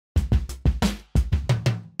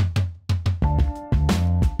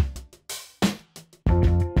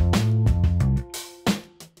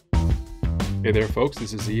Hey there folks,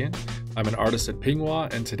 this is Ian. I'm an artist at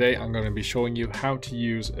Pinghua, and today I'm going to be showing you how to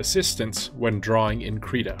use assistants when drawing in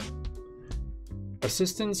Krita.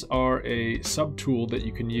 Assistants are a sub-tool that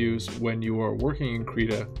you can use when you are working in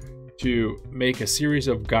Krita to make a series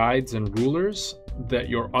of guides and rulers that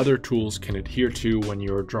your other tools can adhere to when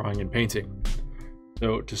you're drawing and painting.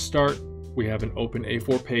 So to start, we have an open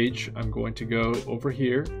A4 page. I'm going to go over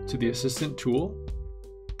here to the assistant tool,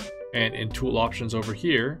 and in tool options over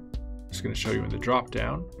here, just going to show you in the drop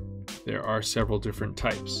down, there are several different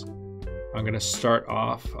types. I'm going to start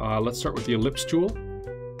off, let's start with the Ellipse tool.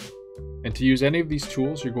 And to use any of these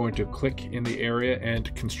tools, you're going to click in the area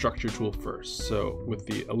and construct your tool first. So with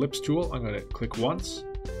the Ellipse tool, I'm going to click once,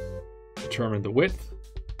 determine the width,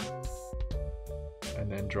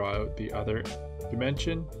 and then draw out the other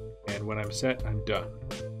dimension. And when I'm set, I'm done.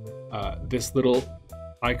 This little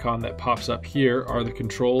icon that pops up here are the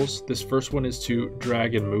controls. This first one is to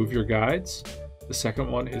drag and move your guides. The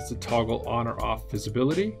second one is to toggle on or off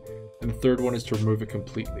visibility. And the third one is to remove it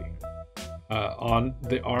completely. On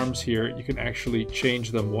the arms here, you can actually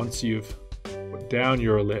change them once you've put down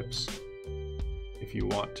your ellipse if you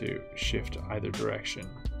want to shift either direction.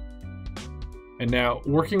 And now,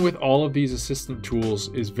 working with all of these assistant tools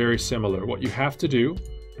is very similar. What you have to do,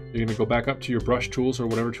 you're going to go back up to your brush tools or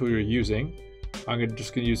whatever tool you're using. I'm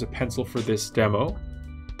just going to use a pencil for this demo.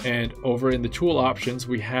 And over in the tool options,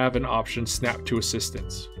 we have an option Snap to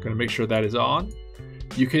Assistants. I'm going to make sure that is on.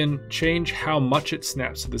 You can change how much it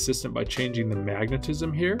snaps to the assistant by changing the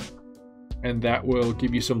magnetism here. And that will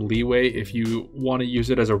give you some leeway if you want to use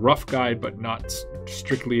it as a rough guide, but not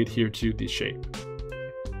strictly adhere to the shape.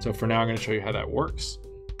 So for now, I'm going to show you how that works.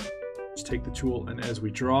 Just take the tool, and as we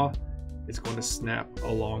draw, it's going to snap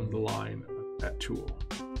along the line of that tool.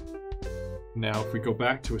 Now, if we go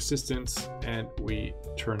back to Assistants and we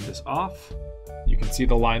turn this off, you can see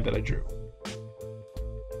the line that I drew.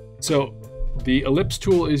 So the Ellipse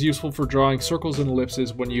tool is useful for drawing circles and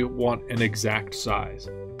ellipses when you want an exact size.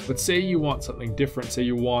 But say you want something different, say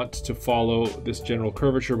you want to follow this general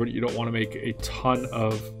curvature, but you don't want to make a ton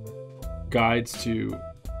of guides to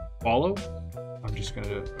follow. I'm just going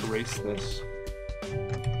to erase this.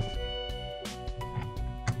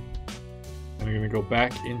 I'm going to go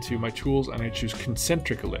back into my tools and I choose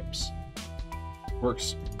concentric ellipse.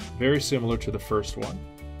 Works very similar to the first one,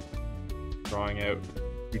 drawing out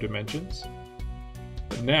 2 dimensions.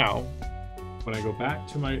 But now, when I go back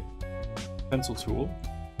to my pencil tool,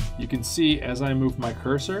 you can see as I move my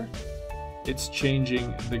cursor, it's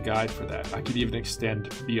changing the guide for that. I could even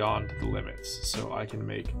extend beyond the limits. So I can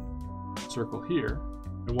make a circle here,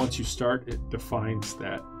 and once you start, it defines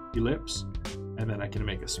that ellipse. And then I can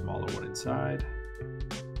make a smaller one inside,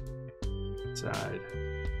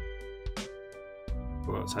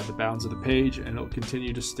 go outside the bounds of the page, and it'll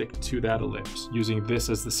continue to stick to that ellipse using this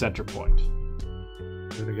as the center point.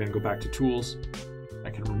 Then again, go back to tools, I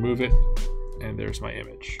can remove it, and there's my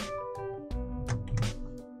image.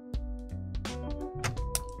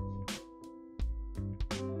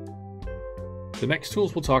 The next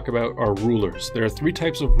tools we'll talk about are rulers. There are 3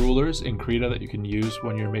 types of rulers in Krita that you can use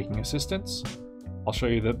when you're making assistants. I'll show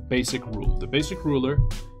you the basic rule. The basic ruler,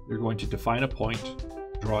 you're going to define a point,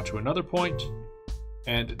 draw to another point,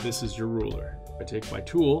 and this is your ruler. If I take my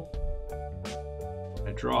tool,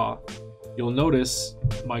 I draw, you'll notice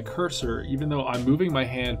my cursor, even though I'm moving my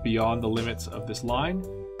hand beyond the limits of this line,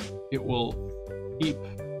 it will keep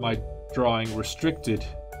my drawing restricted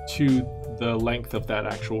to the length of that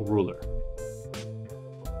actual ruler.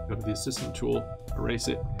 Go to the assistant tool, erase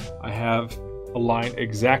it. I have a line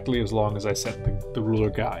exactly as long as I set the ruler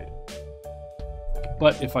guide.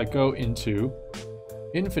 But if I go into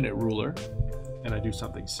infinite ruler and I do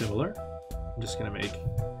something similar, I'm just going to make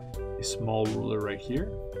a small ruler right here.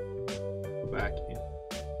 Go back in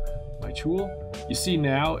my tool. You see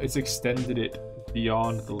now it's extended it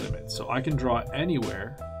beyond the limit. So I can draw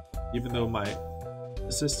anywhere, even though my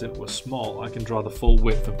assistant was small, I can draw the full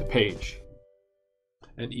width of the page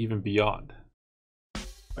and even beyond.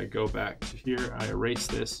 If I go back to here, I erase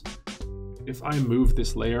this. If I move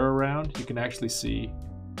this layer around, you can actually see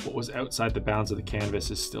what was outside the bounds of the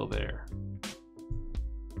canvas is still there.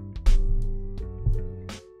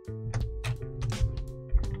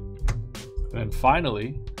 And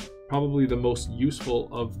finally, probably the most useful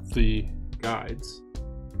of the guides,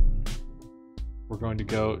 we're going to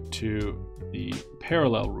go to the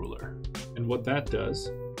parallel ruler. And what that does,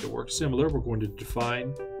 it works similar. We're going to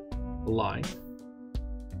define a line.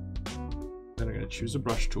 Then I'm going to choose a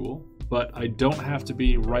brush tool, but I don't have to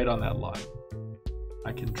be right on that line.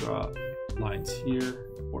 I can draw lines here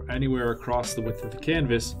or anywhere across the width of the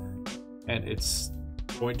canvas, and it's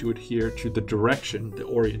going to adhere to the direction, the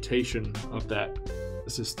orientation of that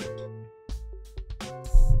assistant.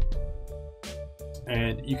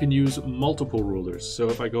 And you can use multiple rulers. So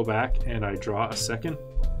if I go back and I draw a second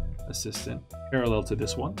assistant parallel to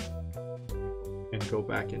this one and go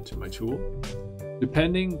back into my tool,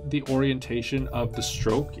 depending the orientation of the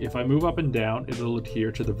stroke, if I move up and down, it'll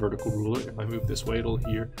adhere to the vertical ruler. If I move this way, it'll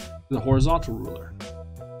adhere to the horizontal ruler.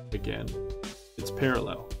 Again, it's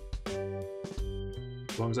parallel.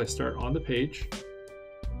 As long as I start on the page,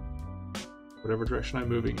 whatever direction I'm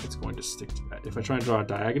moving, it's going to stick to that. If I try and draw a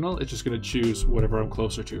diagonal, it's just going to choose whatever I'm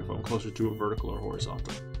closer to, if I'm closer to a vertical or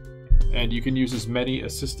horizontal. And you can use as many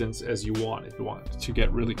assistants as you want if you want to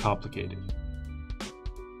get really complicated.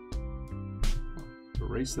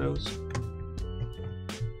 Erase those.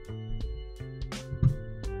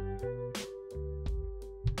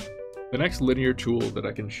 The next linear tool that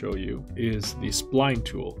I can show you is the spline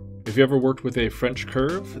tool. If you ever worked with a French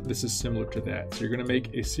curve, this is similar to that. So you're going to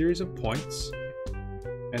make a series of points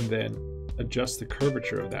and then adjust the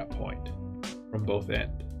curvature of that point from both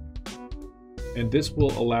ends. And this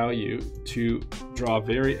will allow you to draw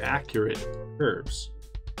very accurate curves.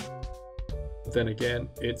 But then again,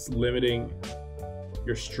 it's limiting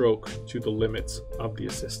your stroke to the limits of the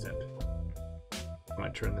assistant. When I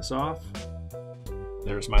turn this off,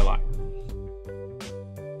 there's my line.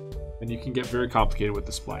 And you can get very complicated with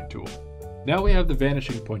the spline tool. Now we have the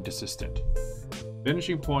vanishing point assistant.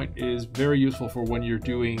 Vanishing point is very useful for when you're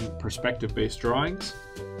doing perspective-based drawings.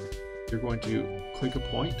 You're going to click a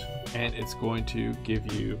point and it's going to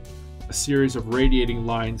give you a series of radiating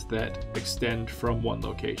lines that extend from one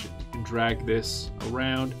location. You can drag this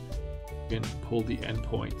around, you can pull the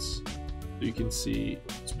endpoints so you can see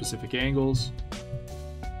specific angles,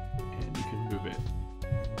 and you can move it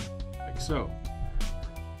like so.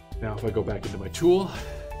 Now if I go back into my tool,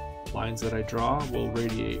 lines that I draw will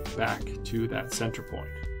radiate back to that center point.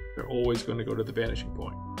 They're always going to go to the vanishing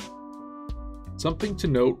point. Something to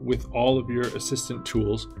note with all of your assistant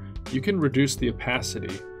tools, you can reduce the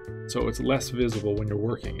opacity so it's less visible when you're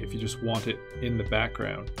working if you just want it in the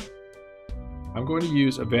background. I'm going to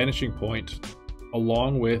use a vanishing point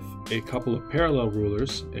along with a couple of parallel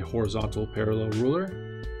rulers, a horizontal parallel ruler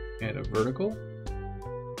and a vertical.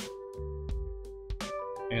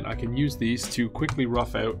 And I can use these to quickly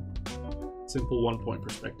rough out a simple one-point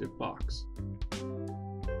perspective box.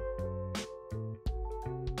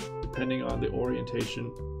 Depending on the orientation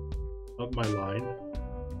of my line,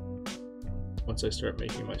 once I start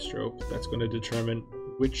making my stroke, that's going to determine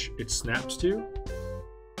which it snaps to.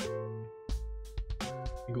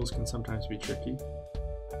 Angles can sometimes be tricky.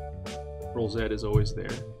 Control Z is always there.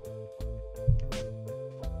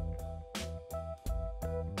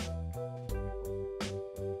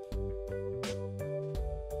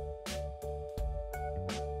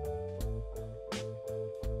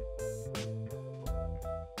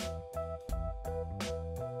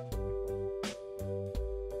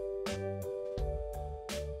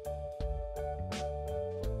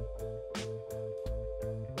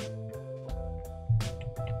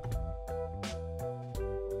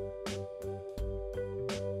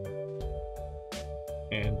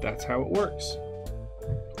 And that's how it works.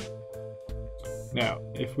 Now,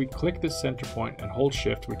 if we click this center point and hold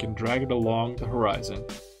shift, we can drag it along the horizon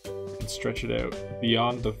and stretch it out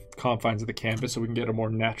beyond the confines of the canvas so we can get a more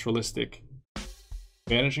naturalistic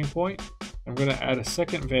vanishing point. I'm going to add a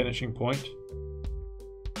second vanishing point,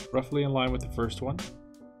 roughly in line with the first one,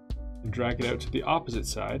 and drag it out to the opposite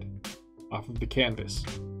side off of the canvas.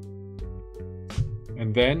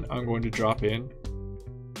 And then I'm going to drop in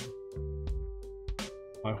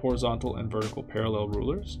my horizontal and vertical parallel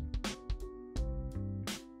rulers.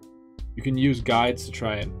 You can use guides to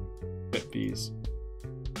try and get these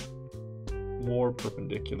more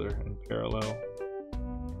perpendicular and parallel.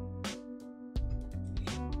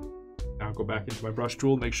 Now I'll go back into my brush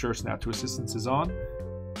tool, make sure Snap to Assistance is on,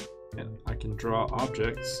 and I can draw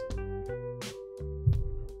objects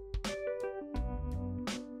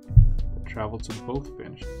that travel to both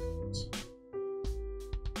vanishing points.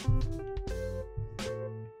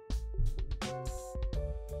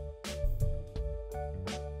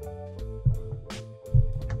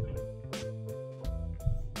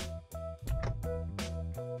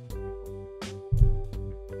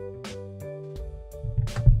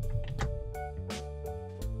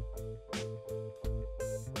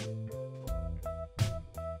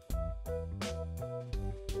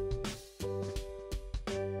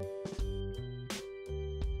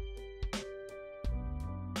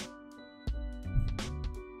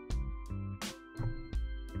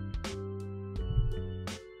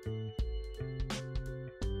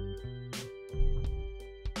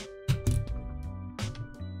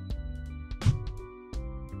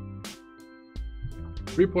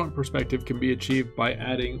 3-point perspective can be achieved by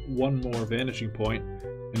adding one more vanishing point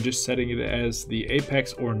and just setting it as the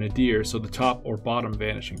apex or nadir, so the top or bottom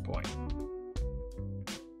vanishing point.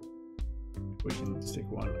 We can stick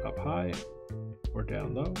one up high or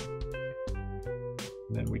down low,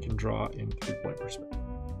 and then we can draw in 3-point perspective.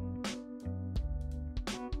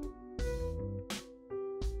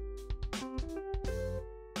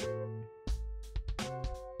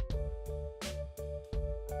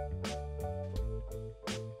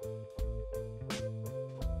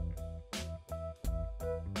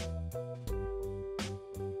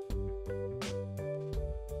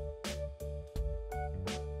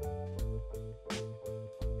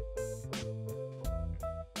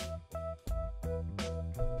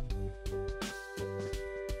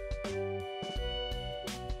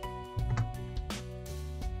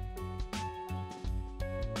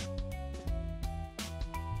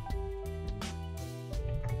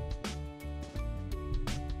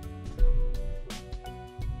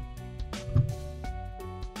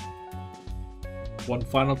 One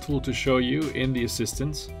final tool to show you in the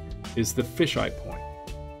assistants is the Fisheye Point.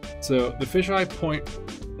 So the Fisheye Point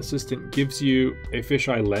assistant gives you a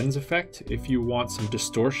fisheye lens effect if you want some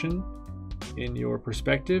distortion in your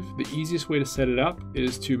perspective. The easiest way to set it up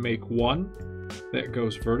is to make one that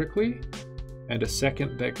goes vertically and a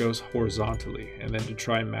second that goes horizontally, and then to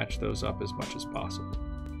try and match those up as much as possible.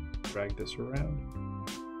 Drag this around.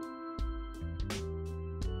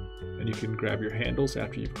 And you can grab your handles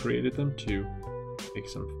after you've created them to make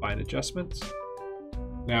some fine adjustments.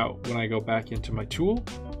 Now, when I go back into my tool,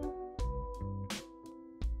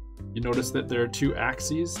 you notice that there are two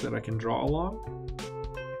axes that I can draw along.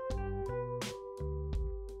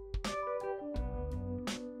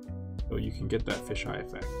 So you can get that fisheye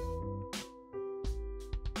effect.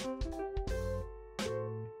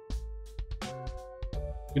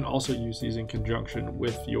 You can also use these in conjunction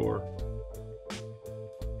with your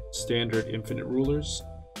standard infinite rulers.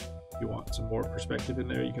 If you want some more perspective in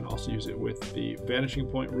there, you can also use it with the vanishing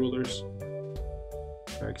point rulers.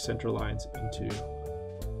 Drag center lines into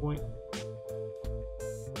point.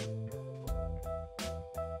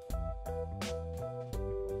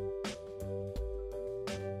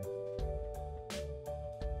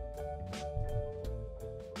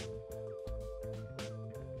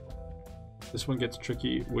 This one gets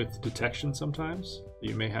tricky with detection sometimes.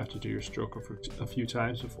 You may have to do your stroke a few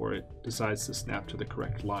times before it decides to snap to the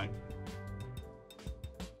correct line.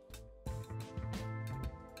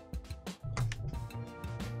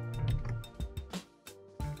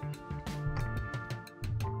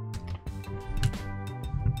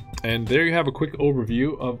 And there you have a quick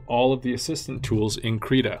overview of all of the assistant tools in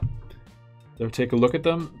Krita. So take a look at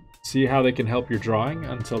them, see how they can help your drawing.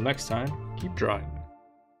 Until next time, keep drawing.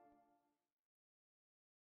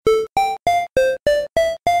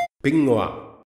 Ping